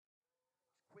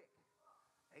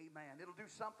Amen. It'll do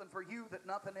something for you that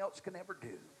nothing else can ever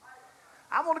do.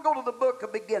 I want to go to the book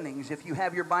of beginnings, if you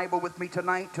have your Bible with me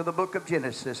tonight, to the book of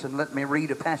Genesis, and let me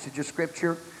read a passage of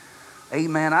Scripture.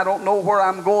 Amen. I don't know where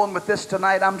I'm going with this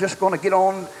tonight. I'm just going to get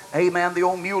on, amen, the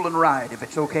old mule and ride, if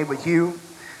it's okay with you.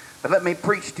 But let me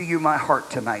preach to you my heart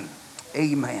tonight.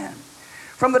 Amen.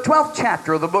 From the 12th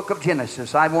chapter of the book of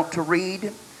Genesis, I want to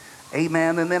read,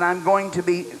 amen, and then I'm going to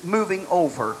be moving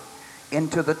over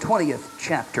into the 20th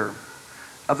chapter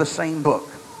of the same book.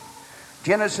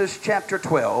 Genesis chapter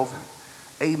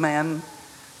 12, amen,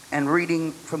 and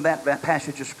reading from that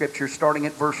passage of Scripture starting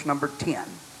at verse number 10.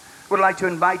 Would like to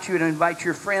invite you to invite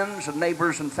your friends and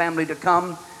neighbors and family to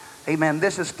come. Amen.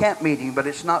 This is camp meeting, but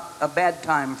it's not a bad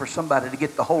time for somebody to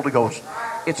get the Holy Ghost.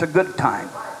 It's a good time.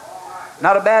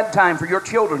 Not a bad time for your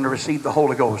children to receive the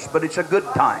Holy Ghost, but it's a good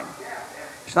time.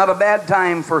 It's not a bad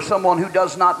time for someone who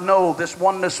does not know this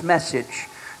oneness message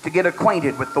to get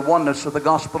acquainted with the oneness of the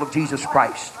gospel of Jesus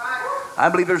Christ. I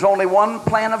believe there's only one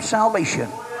plan of salvation.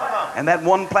 And that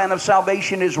one plan of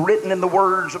salvation is written in the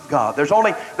words of God. There's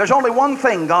only one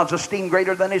thing God's esteemed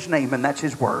greater than His name, and that's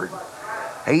His word.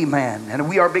 Amen. And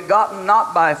we are begotten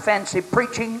not by fancy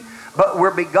preaching, but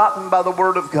we're begotten by the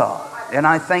word of God. And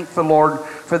I thank the Lord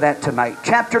for that tonight.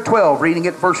 Chapter 12, reading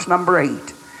at verse number 8.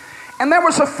 And there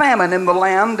was a famine in the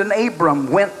land, and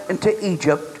Abram went into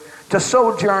Egypt to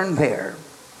sojourn there.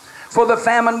 For the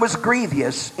famine was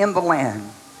grievous in the land.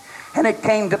 And it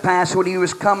came to pass when he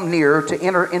was come near to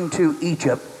enter into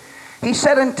Egypt, he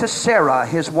said unto Sarah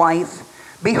his wife,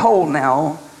 Behold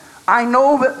now, I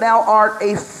know that thou art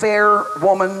a fair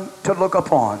woman to look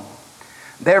upon.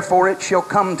 Therefore it shall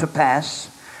come to pass,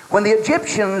 when the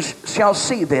Egyptians shall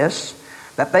see this,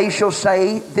 that they shall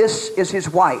say, This is his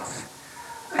wife,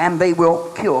 and they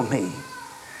will kill me.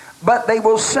 But they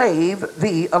will save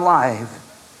thee alive.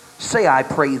 Say, I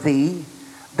pray thee,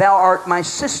 thou art my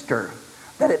sister,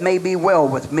 that it may be well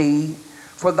with me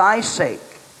for thy sake,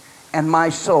 and my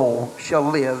soul shall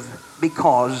live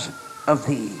because of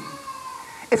thee.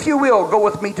 If you will, go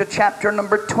with me to chapter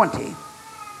number 20.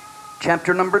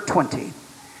 Chapter number 20.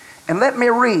 And let me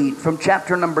read from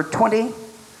chapter number 20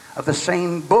 of the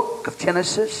same book of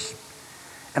Genesis.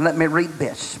 And let me read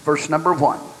this, verse number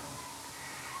 1.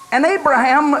 And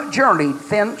Abraham journeyed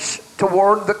thence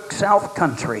toward the south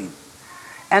country,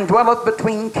 and dwelleth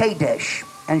between Kadesh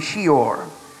and Shur,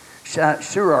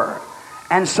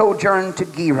 and sojourned to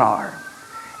Gerar.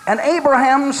 And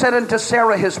Abraham said unto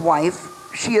Sarah his wife,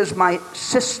 She is my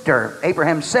sister.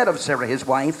 Abraham said of Sarah his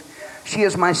wife, She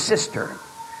is my sister.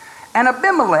 And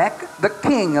Abimelech, the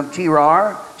king of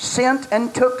Gerar, sent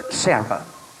and took Sarah.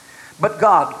 But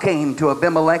God came to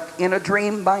Abimelech in a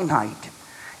dream by night,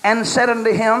 and said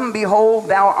unto him, Behold,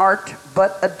 thou art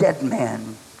but a dead man,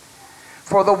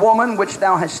 for the woman which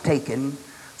thou hast taken,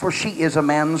 for she is a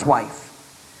man's wife.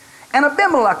 And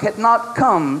Abimelech had not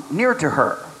come near to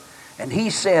her. And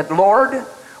he said, Lord,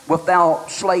 wilt thou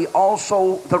slay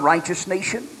also the righteous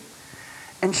nation?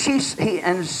 And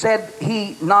said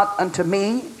he not unto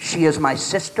me, She is my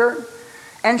sister?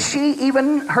 And she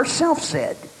even herself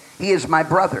said, He is my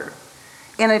brother.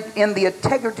 In the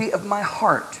integrity of my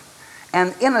heart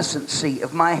and innocency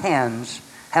of my hands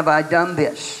have I done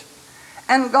this.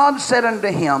 And God said unto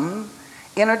him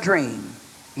in a dream,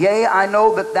 Yea, I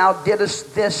know that thou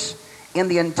didst this in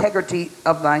the integrity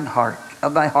of thy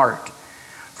heart.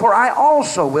 For I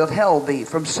also withheld thee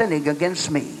from sinning against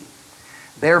me.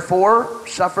 Therefore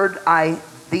suffered I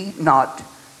thee not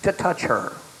to touch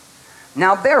her.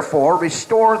 Now therefore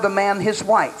restore the man his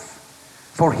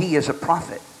wife, for he is a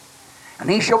prophet. And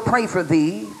he shall pray for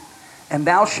thee, and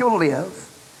thou shalt live.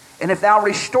 And if thou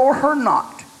restore her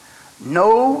not,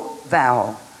 know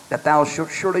thou that thou shalt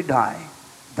surely die,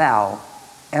 thou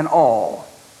and all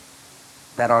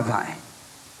that are thine.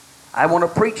 I want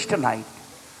to preach tonight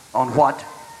on what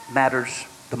matters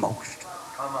the most.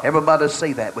 Everybody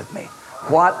say that with me.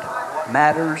 What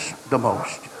matters the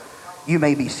most. You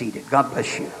may be seated. God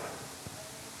bless you.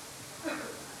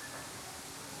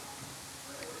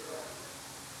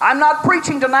 I'm not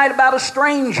preaching tonight about a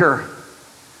stranger.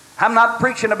 I'm not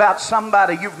preaching about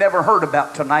somebody you've never heard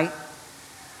about tonight.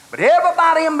 But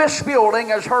everybody in this building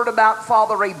has heard about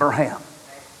Father Abraham.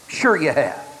 Sure you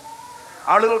have.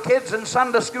 Our little kids in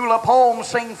Sunday school up home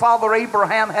sing Father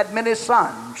Abraham had many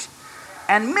sons.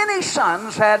 And many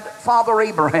sons had Father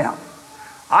Abraham.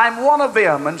 I'm one of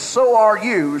them, and so are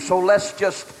you. So let's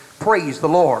just praise the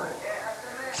Lord.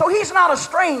 So he's not a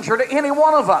stranger to any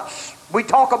one of us. We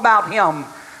talk about him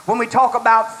when we talk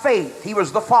about faith. He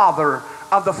was the father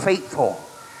of the faithful.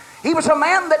 He was a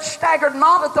man that staggered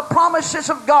not at the promises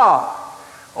of God,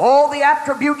 All the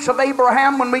attributes of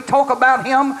Abraham, when we talk about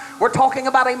him, we're talking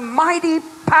about a mighty,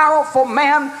 powerful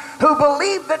man who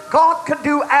believed that God could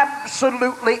do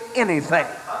absolutely anything.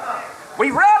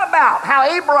 We read about how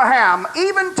Abraham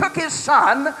even took his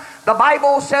son, the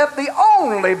Bible said the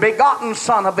only begotten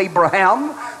son of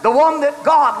Abraham, the one that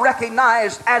God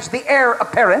recognized as the heir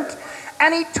apparent,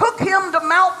 and he took him to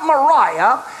Mount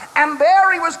Moriah, and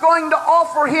there he was going to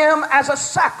offer him as a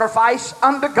sacrifice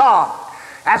unto God.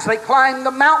 As they climbed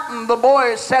the mountain, the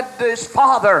boy said to his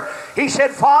father, he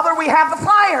said, "Father, we have the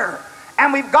fire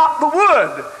and we've got the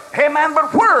wood. Amen,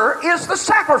 but where is the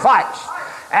sacrifice?"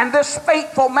 And this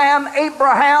faithful man,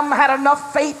 Abraham, had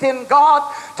enough faith in God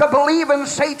to believe and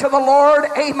say to the Lord,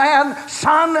 "Amen,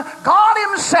 son, God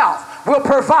himself will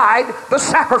provide the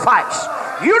sacrifice.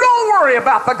 You don't worry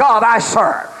about the God I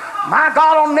serve. My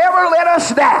God will never let us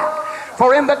down.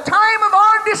 For in the time of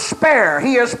our despair,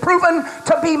 he has proven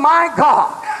to be my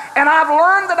God. And I've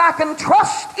learned that I can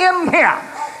trust in him.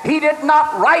 He did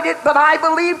not write it, but I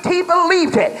believed he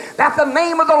believed it, that the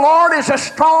name of the Lord is a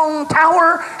strong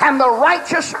tower, and the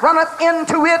righteous runneth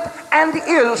into it and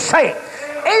is safe."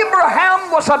 Abraham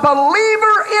was a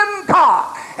believer in God.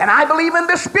 And I believe in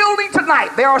this building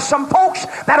tonight, there are some folks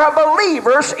that are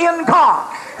believers in God.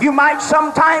 You might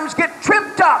sometimes get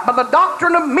tripped up by the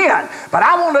doctrine of men, but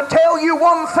I want to tell you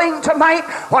one thing tonight: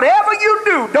 whatever you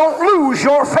do, don't lose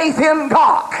your faith in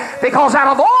God. Because out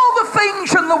of all the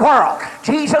things in the world,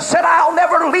 Jesus said, "I'll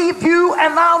never leave you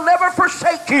and I'll never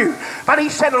forsake you." But he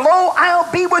said, "Lo, I'll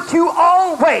be with you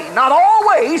always." Not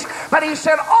always, but he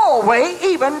said always,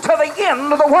 even to the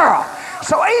end of the world.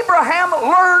 So Abraham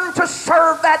learned to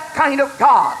serve that kind of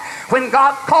God. When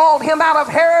God called him out of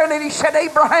Haran and he said,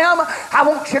 "Abraham, I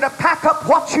want you to pack up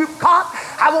what you've got.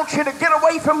 I want you to get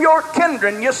away from your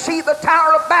kindred." You see, the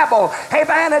Tower of Babel,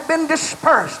 amen, had been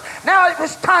dispersed. Now it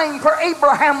was time for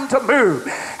Abraham to move.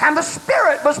 And the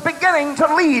Spirit was beginning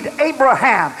to lead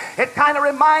Abraham. It kind of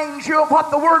reminds you of what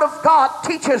the Word of God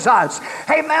teaches us.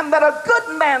 Amen, that a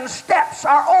good man's steps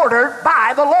are ordered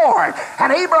by the Lord.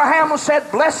 And Abraham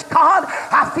said, "Bless God,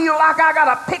 I feel like I got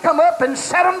to pick them up and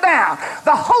set them down.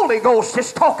 The Holy Ghost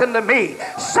is talking to me.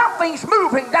 Something's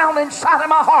moving down inside of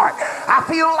my heart. I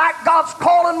feel like God's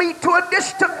calling me to a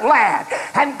distant land."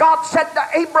 And God said to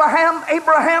Abraham,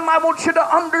 "Abraham, I want you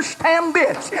to understand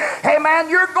this. Amen.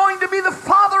 You're going to be the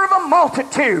father of a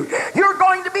multitude. You're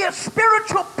going to be a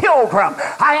spiritual pilgrim.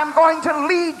 I am going to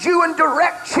lead you and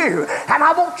direct you. And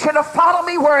I want you to follow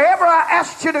me wherever I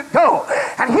ask you to go.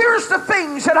 And here's the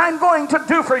things that I'm going to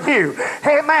do for you."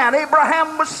 Amen.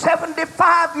 Abraham was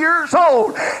 75 years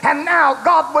old. And now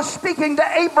God was speaking to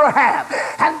Abraham.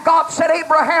 And God said,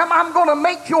 "Abraham, I'm going to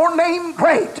make your name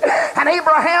great. And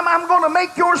Abraham, I'm going to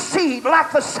make your seed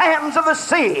like the sands of the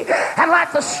sea and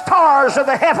like the stars of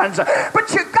the heavens.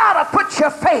 But you got to put your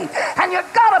faith and you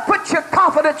got to put your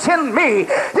confidence in me.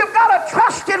 You've got to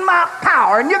trust in my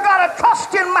power and you got to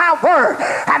trust in my word.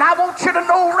 And I want you to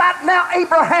know right now,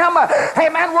 Abraham,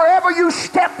 amen, wherever you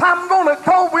step, I'm going to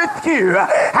go with you.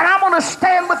 And I'm going to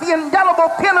stand with the indelible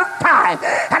pen of time.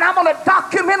 And I'm going to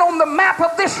document on the map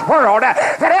of this world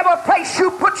that every place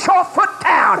you put your foot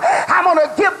down, I'm going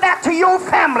to give that to your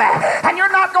family. And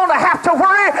you're not going to have to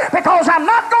worry, because I'm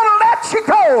not going to let you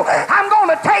go. I'm going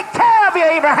to take care of you,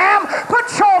 Abraham. Put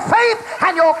your faith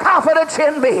and your confidence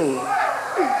in me."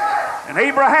 And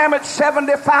Abraham at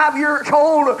 75 years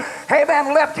old,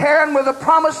 amen, left Haran with a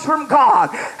promise from God,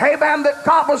 amen, that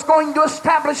God was going to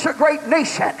establish a great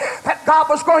nation, that God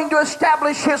was going to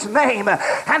establish his name.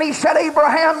 And he said,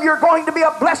 "Abraham, you're going to be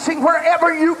a blessing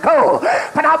wherever you go,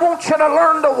 but I want you to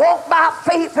learn to walk by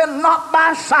faith and not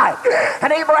by sight."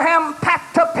 And Abraham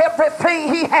packed up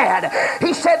everything he had.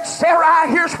 He said, "Sarai,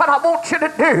 here's what I want you to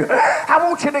do. I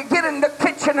want you to get in the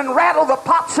kitchen and rattle the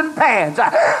pots and pans.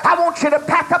 I want you to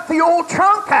pack up the old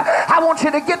trunk. I want you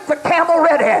to get the camel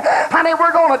ready. Honey,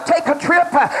 we're going to take a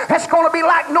trip that's going to be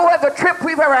like no other trip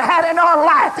we've ever had in our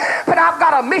life. But I've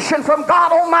got a mission from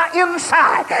God on my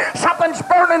inside. Something's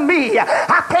burning me.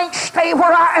 I can't stay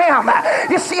where I am.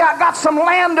 You see, I got some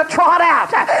land to trot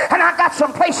out, and I got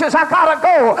some places I got to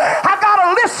go. I got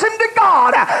to listen to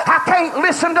God. I can't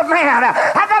listen to man.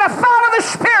 I got to follow the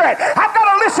Spirit. I've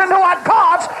got to listen to what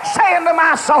God's saying to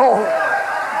my soul."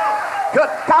 Good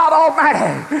God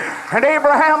Almighty. And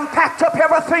Abraham packed up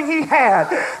everything he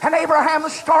had. And Abraham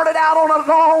started out on a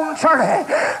long journey.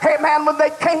 Amen. When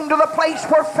they came to the place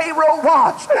where Pharaoh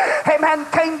was, amen,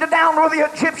 came to down where the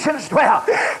Egyptians dwelt,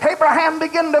 Abraham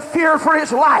began to fear for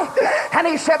his life. And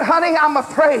he said, honey, I'm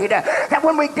afraid that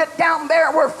when we get down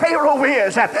there where Pharaoh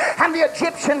is and the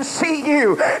Egyptians see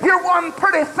you, you're one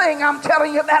pretty thing. I'm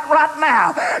telling you that right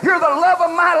now. You're the love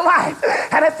of my life.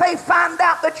 And if they find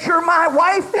out that you're my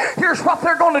wife, here's what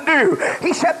they're going to do.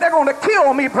 He said, they're going to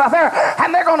kill me, brother,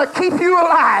 and they're going to keep you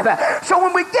alive. So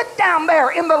when we get down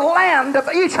there in the land of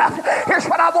Egypt, here's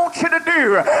what I want you to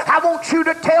do. I want you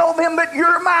to tell them that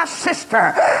you're my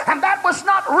sister. And that was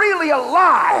not really a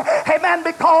lie. Amen.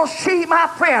 Because she, my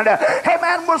friend,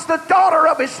 amen, was the daughter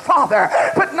of his father,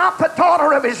 but not the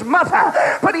daughter of his mother.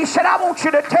 But he said, I want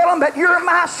you to tell them that you're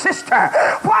my sister.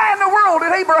 Why in the world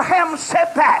did Abraham say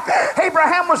that?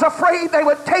 Abraham was afraid they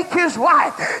would take his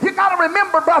life. You got to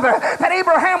remember, brother, that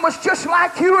Abraham was just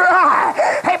like you or I.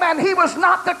 Amen. He was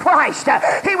not the Christ.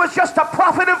 He was just a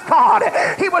prophet of God.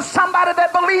 He was somebody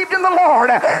that believed in the Lord,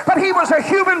 but he was a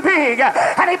human being,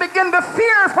 and he began to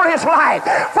fear for his life.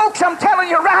 Folks, I'm telling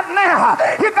you right now,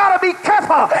 you got to be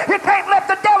careful. You can't let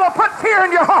the devil put fear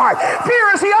in your heart. Fear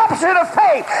is the opposite of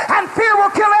faith, and fear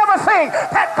will kill everything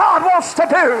that God wants to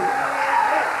do.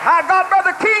 I got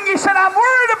Brother King, he said, I'm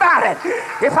worried about it.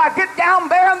 If I get down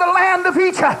there in the land of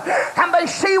Egypt and they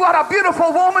see what a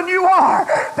beautiful woman you are,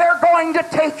 they're going to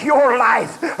take your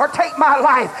life, or take my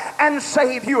life, and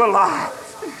save you alive.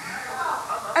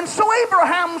 And so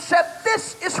Abraham said,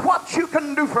 this is what you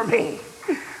can do for me.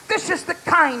 This is the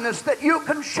kindness that you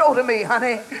can show to me,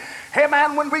 honey. Hey,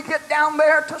 man, when we get down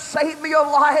there to save me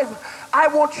alive, I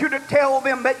want you to tell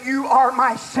them that you are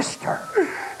my sister.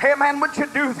 Hey, man, would you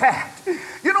do that?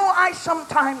 You know, I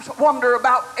sometimes wonder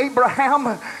about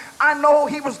Abraham. I know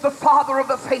he was the father of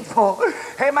the faithful.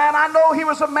 Hey, man, I know he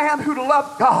was a man who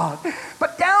loved God.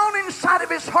 But down inside of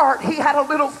his heart, he had a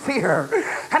little fear.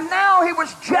 And now he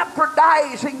was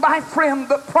jeopardizing, my friend,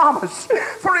 the promise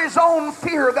for his own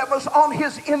fear that was on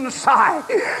his inside.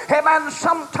 Hey, man,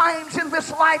 sometimes in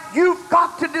this life, you've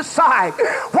got to decide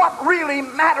what really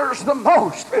matters the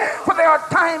most. For there are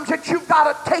times that you've got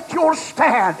to take your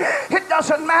stand. It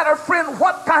doesn't matter, friend,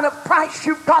 what kind of price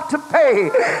you've got to pay.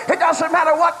 It doesn't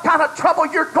matter what kind of trouble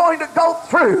you're going to go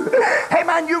through. Hey,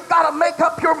 man, you've got to make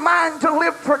up your mind to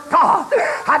live for God.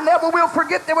 I never will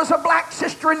forget, there was a black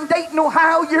sister in Dayton,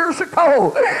 Ohio years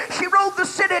ago. She rode the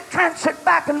city transit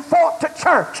back and forth to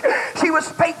church. She was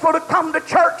faithful to come to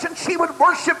church, and she would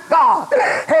worship God.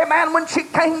 Hey, man, when she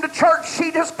came to church,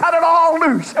 she just cut it all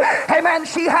loose. Hey, man,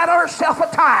 she had herself a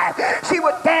time. She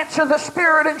would dance in the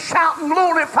Spirit and shout and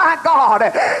glorify God.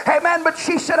 Hey, man, but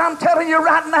she said, I'm telling you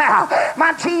right now,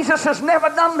 my Jesus has never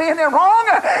done me any wrong.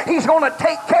 He's going to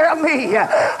take care of me.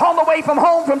 On the way from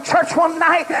home from church one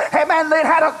night, hey, man, they'd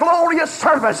had a glorious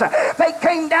service. They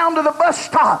came down to the bus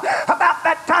stop. About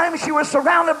that time, she was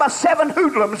surrounded by 7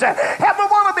 hoodlums. Every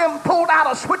one of them pulled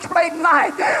out a switchblade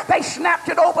knife. They snapped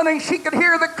it open, and she could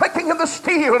hear the clicking of the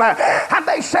steel. And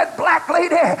they said, black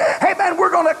lady, hey, man,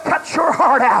 we're going to cut your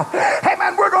heart out. Hey,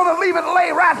 man, we're going to leave it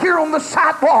lay right here on the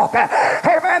sidewalk.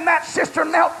 Hey, man, that sister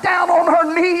knelt down on her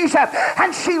knees,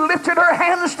 and she lifted her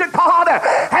hands to God,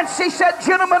 and she said,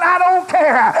 gentlemen, I don't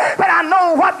care, but I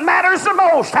know what matters the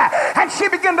most. And she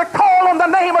began to call on the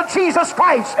name of Jesus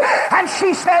Christ, and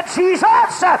she said, Jesus,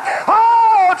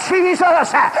 oh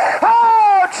Jesus,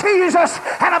 oh Jesus.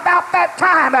 And about that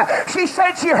time, she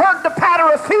said she heard the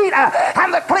patter of feet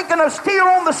and the clinking of steel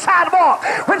on the sidewalk.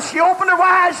 When she opened her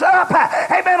eyes up,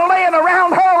 amen, laying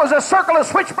around her was a circle of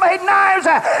switchblade knives,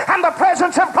 and the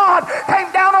presence of God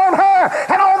came down on her,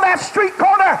 and on that street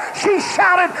corner she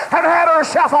shouted and had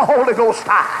herself a Holy Ghost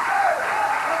fire.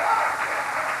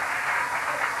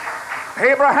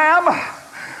 Abraham,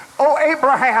 oh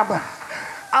Abraham,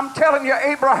 I'm telling you,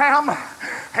 Abraham,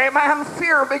 hey man,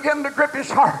 fear began to grip his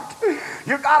heart.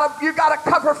 You gotta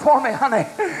cover for me, honey.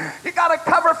 You gotta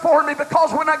cover for me,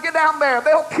 because when I get down there,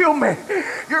 they'll kill me.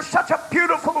 You're such a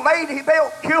beautiful lady,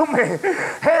 they'll kill me.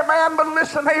 Hey man, but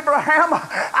listen, Abraham,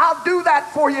 I'll do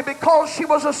that for you, because she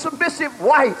was a submissive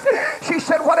wife. She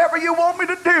said, whatever you want me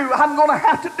to do, I'm gonna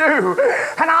have to do.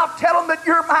 And I'll tell them that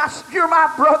you're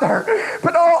my brother.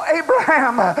 But oh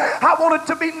Abraham, I want it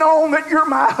to be known that you're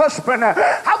my husband.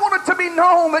 I want it it to be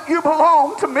known that you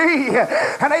belong to me.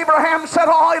 And Abraham said,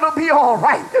 oh, it'll be all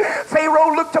right.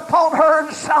 Pharaoh looked upon her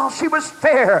and saw she was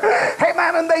fair.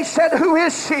 Amen. And they said, who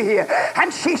is she?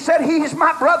 And she said, he's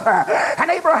my brother. And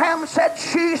Abraham said,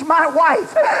 she's my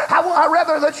wife. I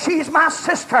rather that she's my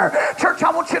sister. Church,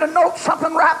 I want you to note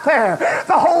something right there.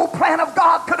 The whole plan of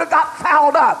God could have got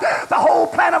fouled up. The whole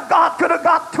plan of God could have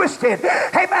got twisted.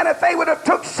 Amen. If they would have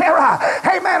took Sarah,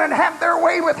 amen, and had their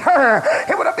way with her,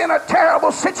 it would have been a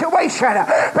terrible situation.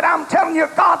 But I'm telling you,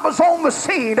 God was on the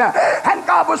scene. And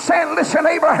God was saying, listen,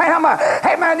 Abraham,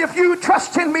 amen, if you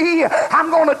trust in me, I'm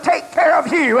going to take care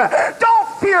of you. Don't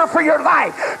fear for your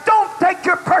life. Don't take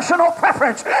your personal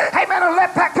preference, amen, and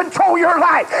let that control your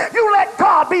life. You let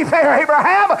God be there,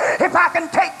 Abraham. If I can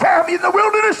take care of you in the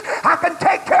wilderness, I can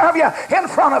take care of you in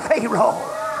front of Pharaoh.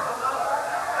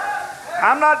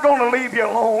 I'm not going to leave you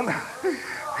alone.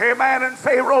 Amen. And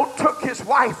Pharaoh took his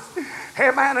wife,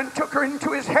 amen, and took her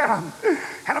into his harem.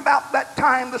 And about that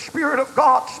time, the Spirit of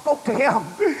God spoke to him.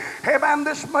 Amen.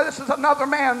 This is another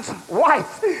man's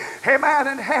wife. Amen.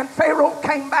 And Pharaoh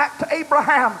came back to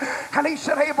Abraham. And he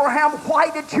said, Abraham, why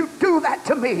did you do that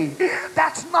to me?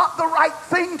 That's not the right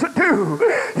thing to do.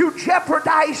 You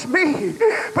jeopardized me.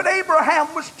 But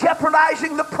Abraham was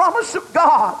jeopardizing the promise of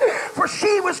God. For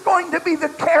she was going to be the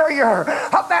carrier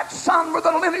of that son with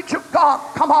the lineage of God.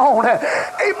 Come on.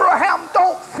 Abraham,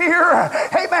 don't fear.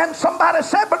 Amen. Somebody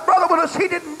said, but Brother Willis, he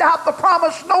didn't doubt the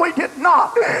promise. No, he did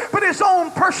not. But his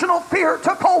own personal fear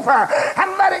took over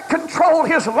and let it control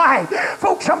his life.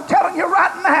 Folks, I'm telling you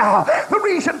right now, the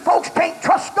reason folks can't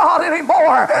trust God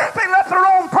anymore, they let their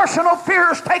own personal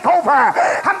fears take over.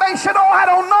 And they said, oh, I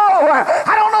don't know.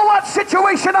 I don't know what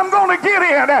situation I'm going to get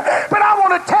in. But I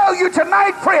want to tell you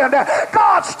tonight, friend,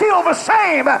 God's still the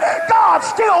same. God's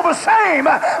still the same.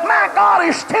 My God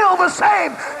is still the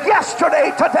same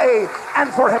yesterday, today, and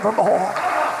forevermore.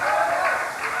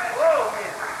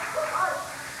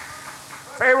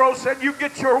 Pharaoh said, you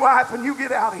get your wife and you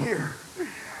get out of here.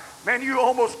 Man, you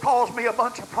almost caused me a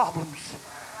bunch of problems.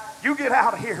 You get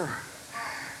out of here.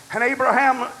 And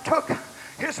Abraham took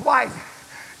his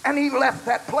wife and he left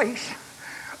that place.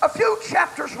 A few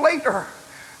chapters later,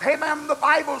 amen, the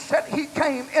Bible said he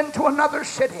came into another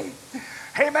city.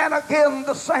 Amen, again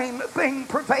the same thing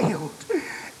prevailed.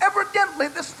 Evidently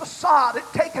this facade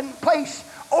had taken place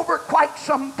over quite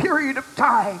some period of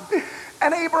time.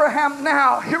 And Abraham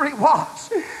now, here he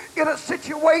was, in a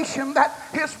situation that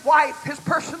his wife, his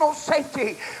personal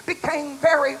safety became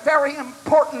very, very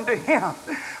important to him.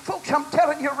 Folks, I'm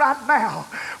telling you right now,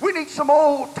 we need some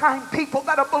old-time people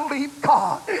that'll believe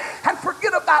God and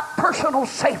forget about personal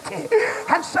safety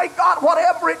and say, God,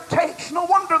 whatever it takes. No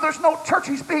wonder there's no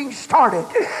churches being started,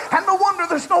 and no wonder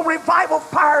there's no revival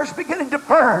fires beginning to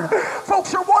burn.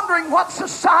 Folks are wondering what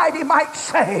society might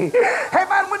say. Hey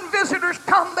man, when visitors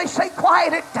come, they say,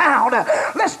 quiet it down.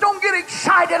 Let's don't get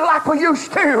excited like we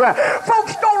used to.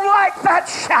 Folks don't like that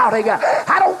shouting.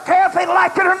 I don't care if they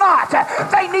like it or not.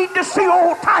 They need to see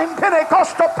old-time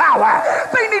Pentecostal power.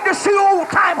 They need to see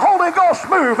old-time Holy Ghost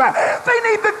move. They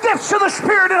need the gifts of the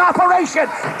Spirit in operation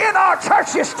in our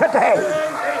churches today.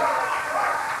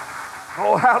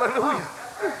 Oh, hallelujah.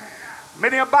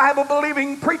 Many a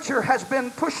Bible-believing preacher has been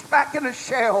pushed back in a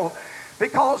shell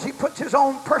because he puts his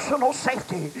own personal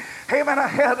safety, amen,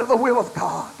 ahead of the will of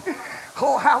God.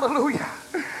 Oh, hallelujah.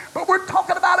 But we're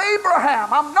talking about Abraham.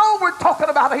 I know we're talking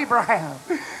about Abraham.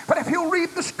 But if you'll read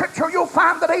the scripture, you'll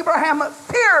find that Abraham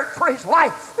feared for his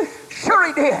life. Sure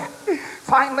he did.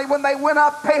 Finally, when they went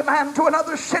up, amen, to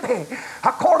another city,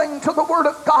 according to the word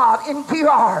of God in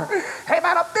Gerar,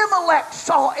 amen, Abimelech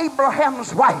saw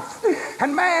Abraham's wife.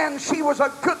 And man, she was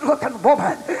a good-looking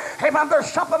woman. Amen,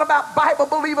 there's something about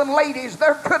Bible-believing ladies.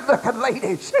 They're good-looking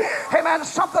ladies. Amen,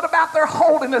 something about their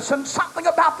holiness and something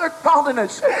about their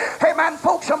godliness. Amen,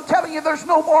 folks, I'm telling you, there's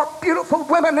no more beautiful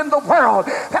women in the world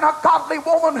than a godly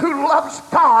woman who loves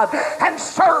God and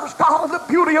serves God in the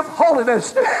beauty of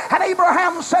holiness. And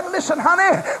Abraham said, listen, honey,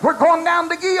 we're going down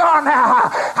to Gerar now.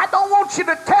 I don't want you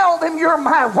to tell them you're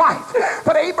my wife.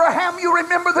 But Abraham, you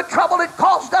remember the trouble it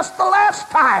caused us the last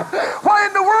time. Why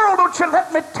in the world don't you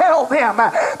let me tell them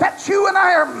that you and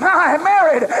I are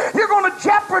married? You're going to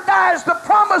jeopardize the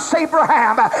promise,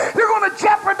 Abraham. You're going to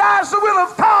jeopardize the will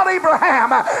of God,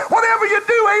 Abraham. Whatever you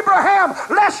do, Abraham,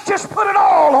 let's just put it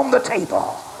all on the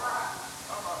table.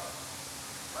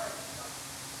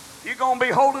 You're going to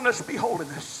be holiness, be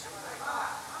holiness.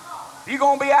 If you're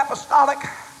going to be apostolic,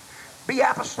 be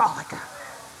apostolic.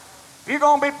 If you're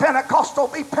going to be Pentecostal,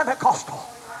 be Pentecostal.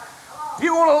 If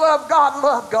you're going to love God,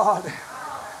 love God.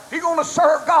 If you're going to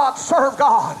serve God, serve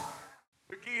God.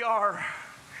 Gerar.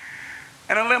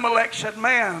 And Elimelech said,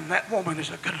 man, that woman is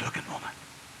a good-looking woman.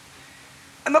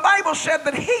 And the Bible said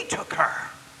that he took her.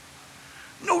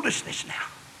 Notice this now.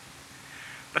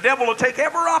 The devil will take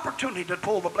every opportunity to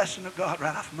pull the blessing of God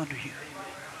right out from under you.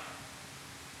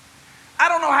 I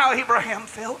don't know how Abraham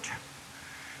felt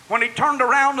when he turned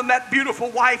around and that beautiful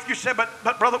wife, you said,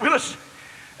 but Brother Willis,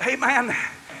 hey man,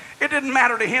 it didn't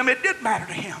matter to him. It did matter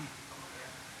to him.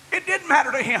 It did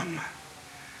matter to him.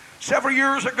 Several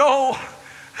years ago,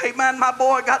 hey man, my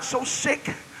boy got so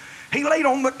sick. He laid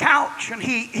on the couch and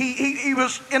he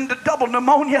was into double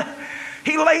pneumonia.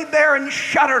 He laid there and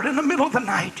shuddered in the middle of the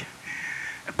night.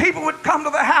 And people would come to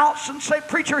the house and say,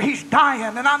 preacher, he's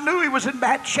dying. And I knew he was in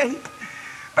bad shape.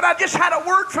 But I just had a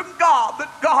word from God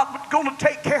that God was going to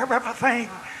take care of everything.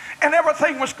 And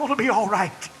everything was going to be all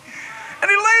right. And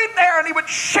he laid there and he would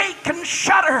shake and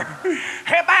shudder.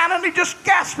 Hey man, and he just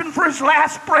gasping for his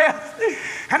last breath.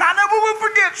 And I never will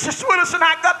forget, Sister Willis and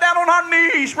I got down on our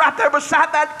knees right there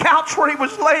beside that couch where he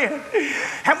was laying.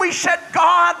 And we said,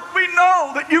 God, we know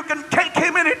that you can take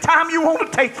him anytime you want to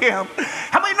take him.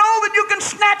 And we know that you can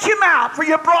snatch him out, for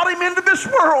you brought him into this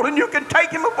world and you can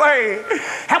take him away.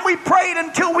 And we prayed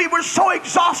until we were so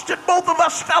exhausted, both of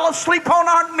us fell asleep on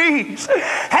our knees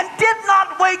and did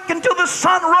not wake until the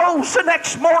sun rose the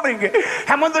next morning.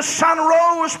 And when the sun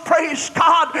rose, praise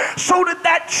God, so did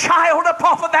that child up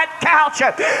off of that couch.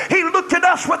 He looked at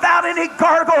us without any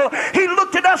gargle. He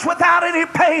looked at us without any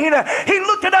pain. He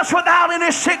looked at us without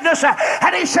any sickness.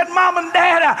 And he said, Mom and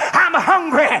Dad, I'm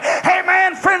hungry. Hey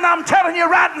man, friend, I'm telling you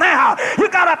right now, you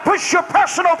got to push your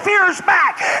personal fears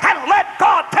back and let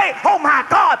God take, oh my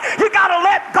God, you got to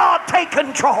let God take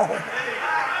control.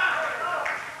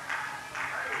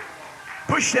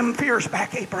 Push them fears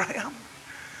back, Abraham.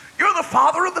 You're the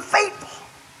father of the faithful.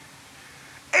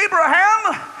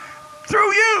 Abraham,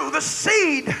 through you, the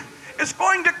seed is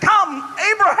going to come.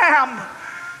 Abraham,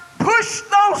 push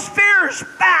those fears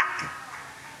back.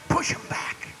 Push them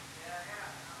back.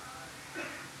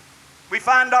 We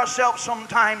find ourselves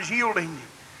sometimes yielding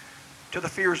to the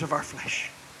fears of our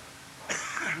flesh.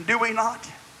 Do we not?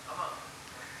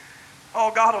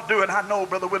 Oh, God will do it, I know,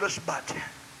 Brother Willis, but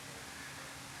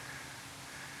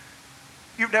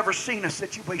you've never seen a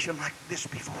situation like this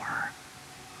before.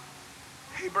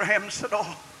 Abraham said,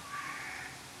 oh,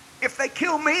 if they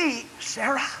kill me,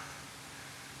 Sarah,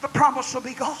 the promise will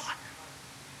be gone.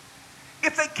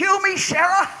 If they kill me,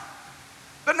 Sarah,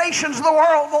 the nations of the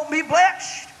world won't be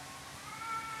blessed.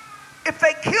 If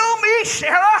they kill me,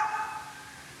 Sarah,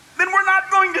 then we're not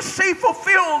going to see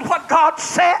fulfilled what God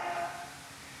said.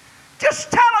 Just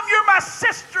tell them you're my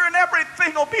sister and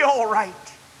everything will be all right.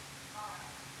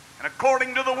 And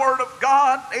according to the word of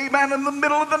God, amen, in the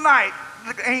middle of the night,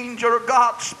 the angel of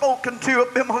God spoke unto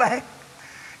Abimelech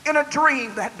in a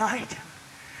dream that night.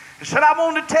 He said, I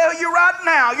want to tell you right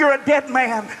now, you're a dead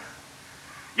man.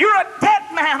 You're a dead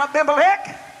man,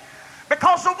 Abimelech,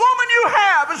 because the woman you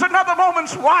have is another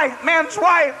man's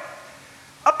wife.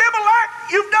 Abimelech,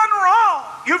 you've done wrong.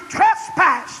 You've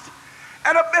trespassed.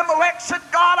 And Abimelech said,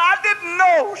 God, I didn't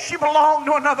know she belonged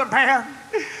to another man.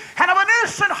 And of an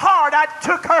innocent heart, I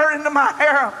took her into my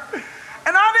harem.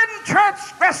 And I didn't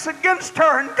transgress against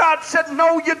her. And God said,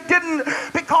 no, you didn't,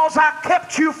 because I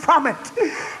kept you from it.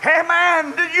 Hey,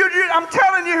 man, I'm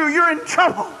telling you, you're in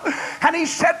trouble. And he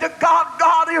said to God,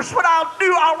 God, here's what I'll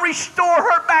do. I'll restore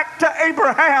her back to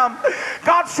Abraham.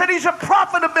 God said he's a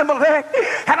prophet, Abimelech.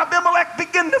 And Abimelech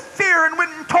began to fear and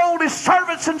went and told his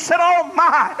servants and said, oh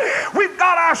my, we've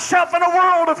got ourselves in a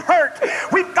world of hurt.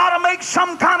 We've got to make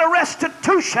some kind of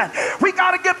restitution. We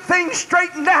got to get things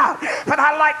straightened out. But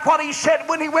I like what he said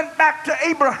when he went back to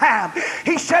Abraham.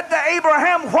 He said to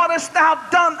Abraham, what hast thou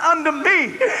done unto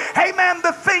me? Amen.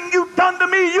 The thing you've done to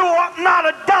me, you ought not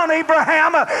have done,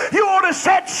 Abraham. You ought to have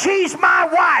said, she's my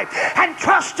wife, and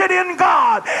trusted in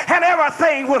God, and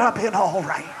everything would have been all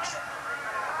right.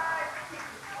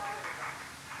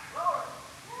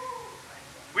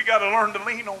 We got to learn to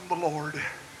lean on the Lord.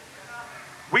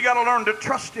 We got to learn to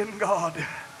trust in God.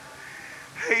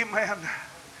 Amen.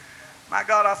 My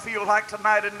God, I feel like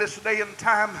tonight in this day and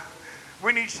time,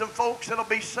 we need some folks that'll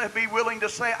be willing to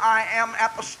say, I am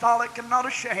apostolic and not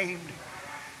ashamed.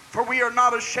 For we are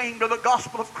not ashamed of the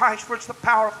gospel of Christ, for it's the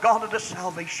power of God unto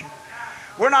salvation.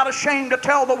 We're not ashamed to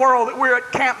tell the world that we're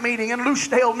at camp meeting in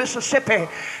Lucedale, Mississippi.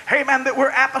 Amen. That we're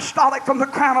apostolic from the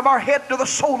crown of our head to the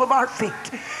sole of our feet.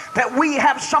 That we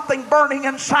have something burning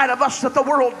inside of us that the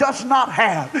world does not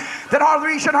have. That our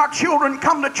reason our children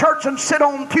come to church and sit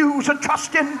on pews and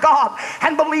trust in God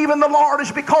and believe in the Lord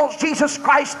is because Jesus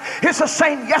Christ is the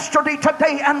same yesterday,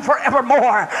 today, and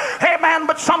forevermore. Amen.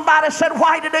 But somebody said,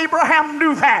 why did Abraham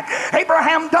do that?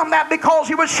 Abraham done that because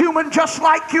he was human just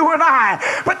like you and I.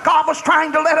 But God was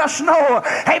trying to let us know,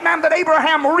 amen, that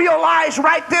Abraham realized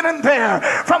right then and there,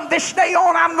 from this day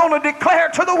on I'm going to declare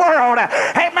to the world,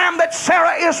 amen, that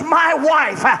Sarah is my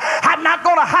wife. I'm not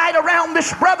going to hide around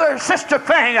this brother and sister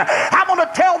thing. I'm going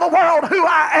to tell the world who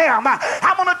I am.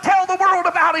 I'm going to tell the world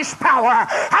about His power.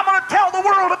 I'm going to tell the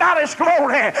world about His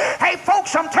glory. Hey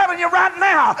folks, I'm telling you right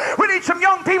now, we need some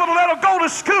young people to let them go to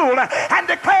school and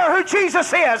declare who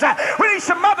Jesus is. We need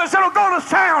some mothers that will go to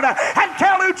town and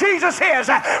tell who Jesus is.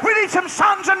 We need some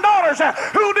sons and daughters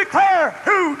who declare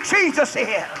who Jesus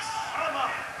is.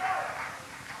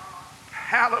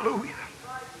 Hallelujah.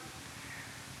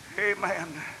 Amen.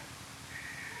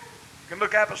 You can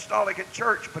look apostolic at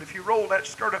church, but if you roll that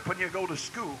skirt up when you go to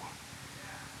school,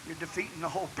 you're defeating the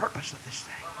whole purpose of this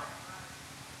thing.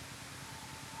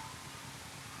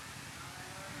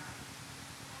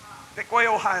 Pickaway,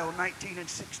 Ohio,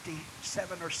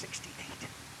 1967 or 68.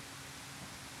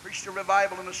 Preached a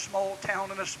revival in a small town,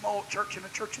 in a small church, in a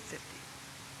church of 50.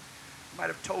 I might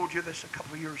have told you this a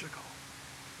couple of years ago.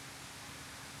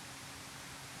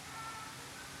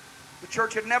 The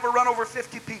church had never run over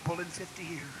 50 people in 50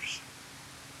 years.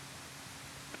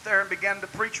 But there and began to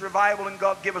preach revival, and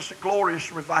God gave us a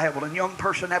glorious revival. And young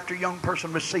person after young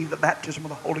person received the baptism of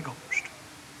the Holy Ghost.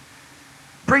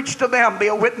 Preach to them, be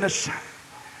a witness.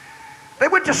 They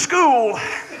went to school,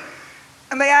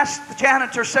 and they asked the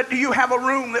janitor, said, do you have a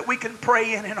room that we can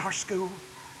pray in our school?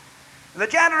 And the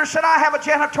janitor said, I have a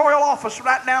janitorial office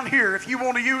right down here. If you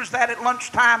want to use that at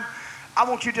lunchtime, I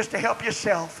want you just to help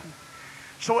yourself.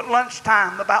 So at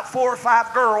lunchtime, about 4 or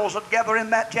 5 girls would gather in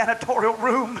that janitorial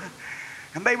room,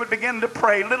 and they would begin to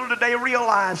pray. Little did they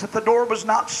realize that the door was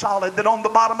not solid, that on the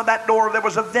bottom of that door there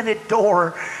was a vented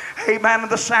door. Amen. And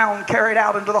the sound carried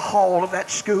out into the hall of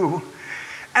that school.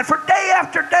 And for day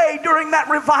after day during that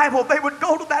revival, they would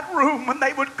go to that room and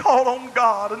they would call on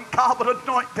God, and God would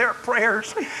anoint their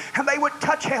prayers, and they would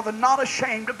touch heaven, not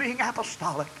ashamed of being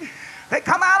apostolic. They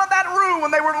come out of that room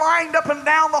and they were lined up and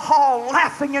down the hall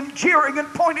laughing and jeering and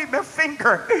pointing their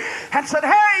finger and said,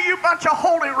 hey, you bunch of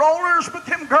holy rollers. But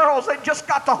them girls, they just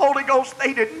got the Holy Ghost.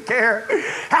 They didn't care.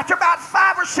 After about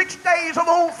 5 or 6 days of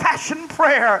old-fashioned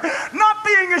prayer, not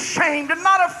being ashamed and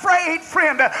not afraid,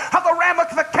 friend, of the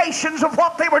ramifications of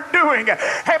what they were doing.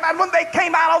 Amen. When they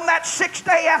came out on that 6th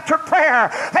day after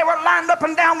prayer, they were lined up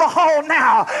and down the hall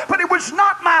now. But it was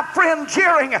not, my friend,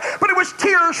 jeering, but it was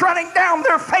tears running down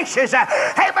their faces.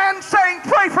 Amen, saying,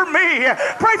 pray for me,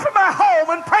 pray for my home,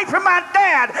 and pray for my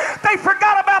dad. They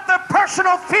forgot about their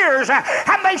personal fears,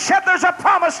 and they said there's a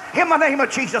promise in the name of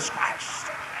Jesus Christ.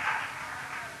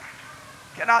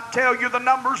 Cannot tell you the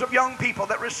numbers of young people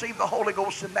that receive the Holy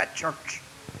Ghost in that church.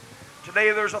 Today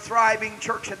there's a thriving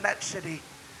church in that city.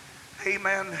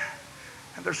 Amen.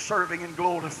 And they're serving and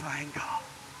glorifying God.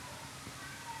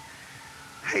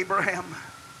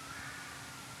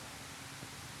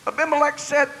 Abimelech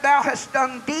said, thou hast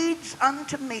done deeds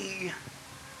unto me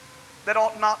that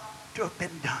ought not to have been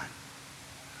done.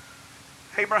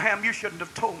 Abraham, you shouldn't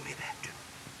have told me that.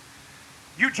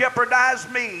 You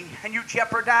jeopardized me, and you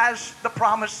jeopardized the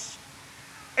promise.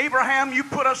 Abraham, you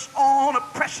put us on a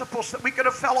precipice that we could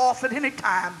have fell off at any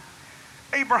time.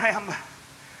 Abraham,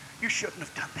 you shouldn't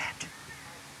have done that.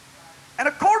 And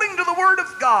according to the Word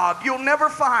of God, you'll never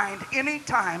find any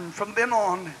time from then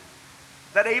on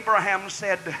that Abraham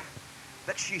said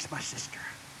that she's my sister.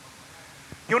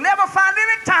 You'll never find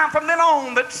any time from then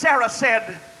on that Sarah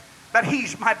said that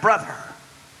he's my brother.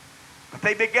 But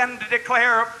they began to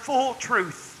declare full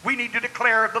truth. We need to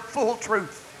declare the full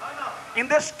truth. In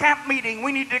this camp meeting,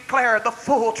 we need to declare the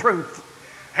full truth.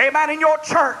 Amen. In your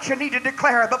church, you need to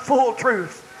declare the full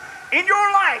truth. In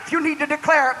your life, you need to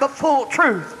declare the full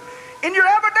truth. In your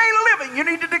everyday living, you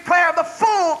need to declare the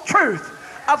full truth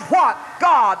of what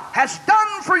God has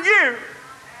done for you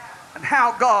and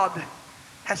how God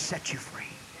has set you free.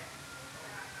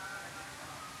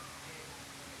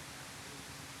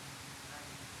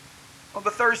 On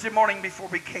the Thursday morning before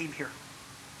we came here,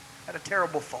 I had a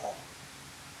terrible fall.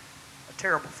 A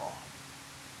terrible fall.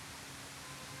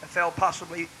 I fell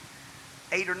possibly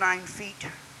 8 or 9 feet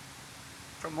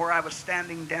from where I was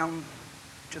standing down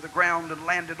to the ground and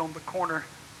landed on the corner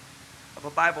of a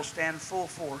Bible stand full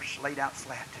force, laid out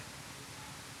flat.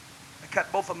 I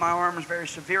cut both of my arms very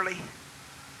severely.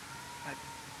 I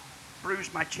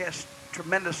bruised my chest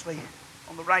tremendously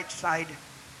on the right side.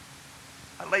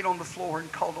 I laid on the floor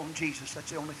and called on Jesus.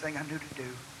 That's the only thing I knew to do.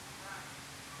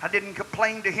 I didn't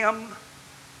complain to him.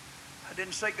 I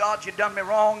didn't say, God, you done me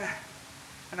wrong.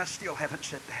 And I still haven't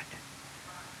said that.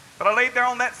 But I laid there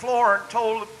on that floor and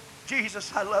told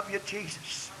Jesus, I love you,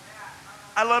 Jesus.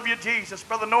 I love you, Jesus.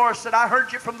 Brother Norris said, I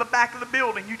heard you from the back of the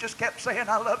building. You just kept saying,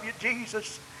 I love you,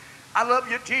 Jesus. I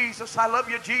love you, Jesus. I love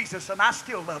you, Jesus. And I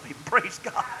still love him. Praise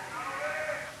God.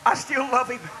 I still love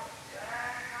him.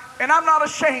 And I'm not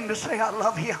ashamed to say I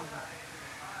love him.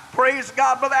 Praise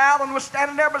God. Brother Allen was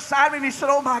standing there beside me and he said,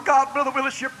 oh my God, Brother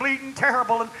Willis, you're bleeding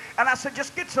terrible. And I said,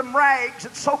 just get some rags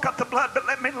and soak up the blood, but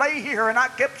let me lay here. And I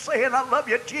kept saying, I love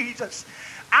you, Jesus.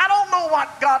 I don't know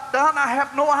what God done. I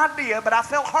have no idea, but I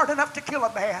felt hard enough to kill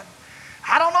a man.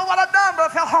 I don't know what I've done, but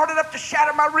I felt hard enough to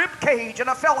shatter my rib cage, and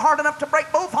I felt hard enough to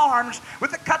break both arms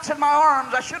with the cuts in my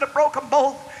arms. I should have broken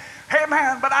both. Hey,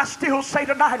 man, but I still say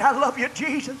tonight, I love you,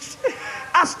 Jesus.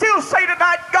 I still say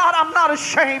tonight, God, I'm not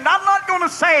ashamed. I'm not going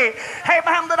to say, hey,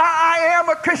 man, that I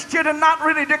am a Christian and not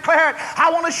really declare it.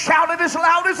 I want to shout it as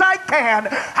loud as I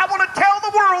can. I want to tell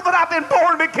the world that I've been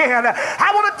born again. I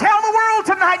want to tell the world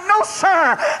tonight, no,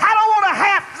 sir, I don't want to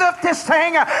half-lift this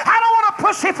thing. I don't want to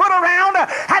pussyfoot around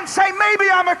and say,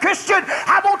 maybe I'm a Christian.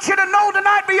 I want you to know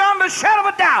tonight, beyond a shadow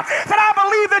of a doubt, that I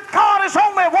believe that God is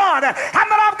only one and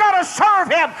that I've got to serve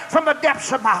him from the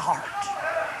depths of my heart.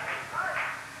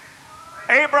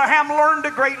 Abraham learned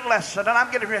a great lesson, and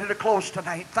I'm getting ready to close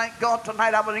tonight. Thank God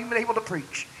tonight I wasn't even able to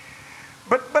preach.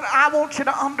 But I want you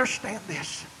to understand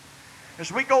this.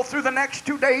 As we go through the next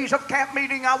 2 days of camp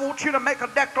meeting, I want you to make a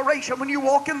declaration when you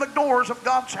walk in the doors of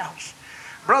God's house.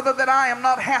 Brother, that I am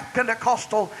not half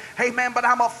Pentecostal, amen, but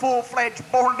I'm a full-fledged,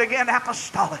 born-again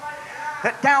apostolic.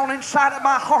 That down inside of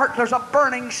my heart there's a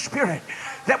burning spirit.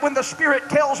 That when the Spirit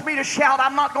tells me to shout,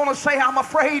 I'm not going to say I'm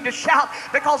afraid to shout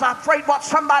because I'm afraid what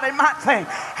somebody might think.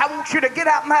 I want you to get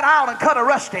out in that aisle and cut a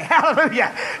rusty.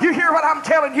 Hallelujah. You hear what I'm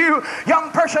telling you, young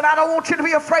person? I don't want you to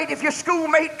be afraid if your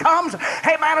schoolmate comes,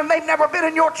 hey man, and they've never been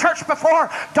in your church before.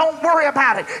 Don't worry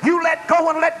about it. You let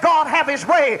go and let God have his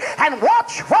way and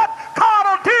watch what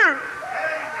God will do.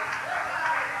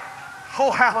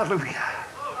 Oh, hallelujah.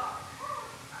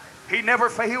 He never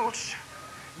fails.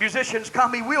 Musicians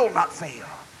come, he will not fail.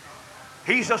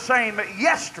 He's the same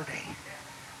yesterday,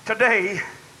 today,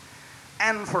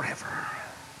 and forever.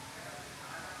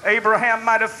 Abraham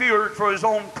might have feared for his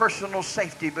own personal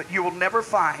safety, but you will never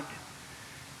find,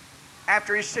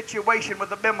 after his situation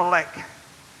with Abimelech,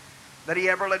 that he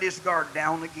ever let his guard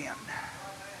down again.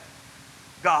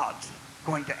 God's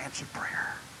going to answer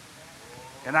prayer.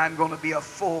 And I'm going to be a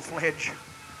full-fledged,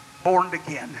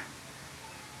 born-again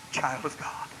child of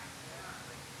God.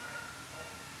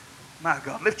 My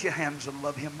God, lift your hands and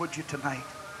love him, would you, tonight?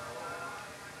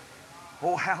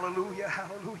 Oh, hallelujah,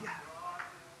 hallelujah.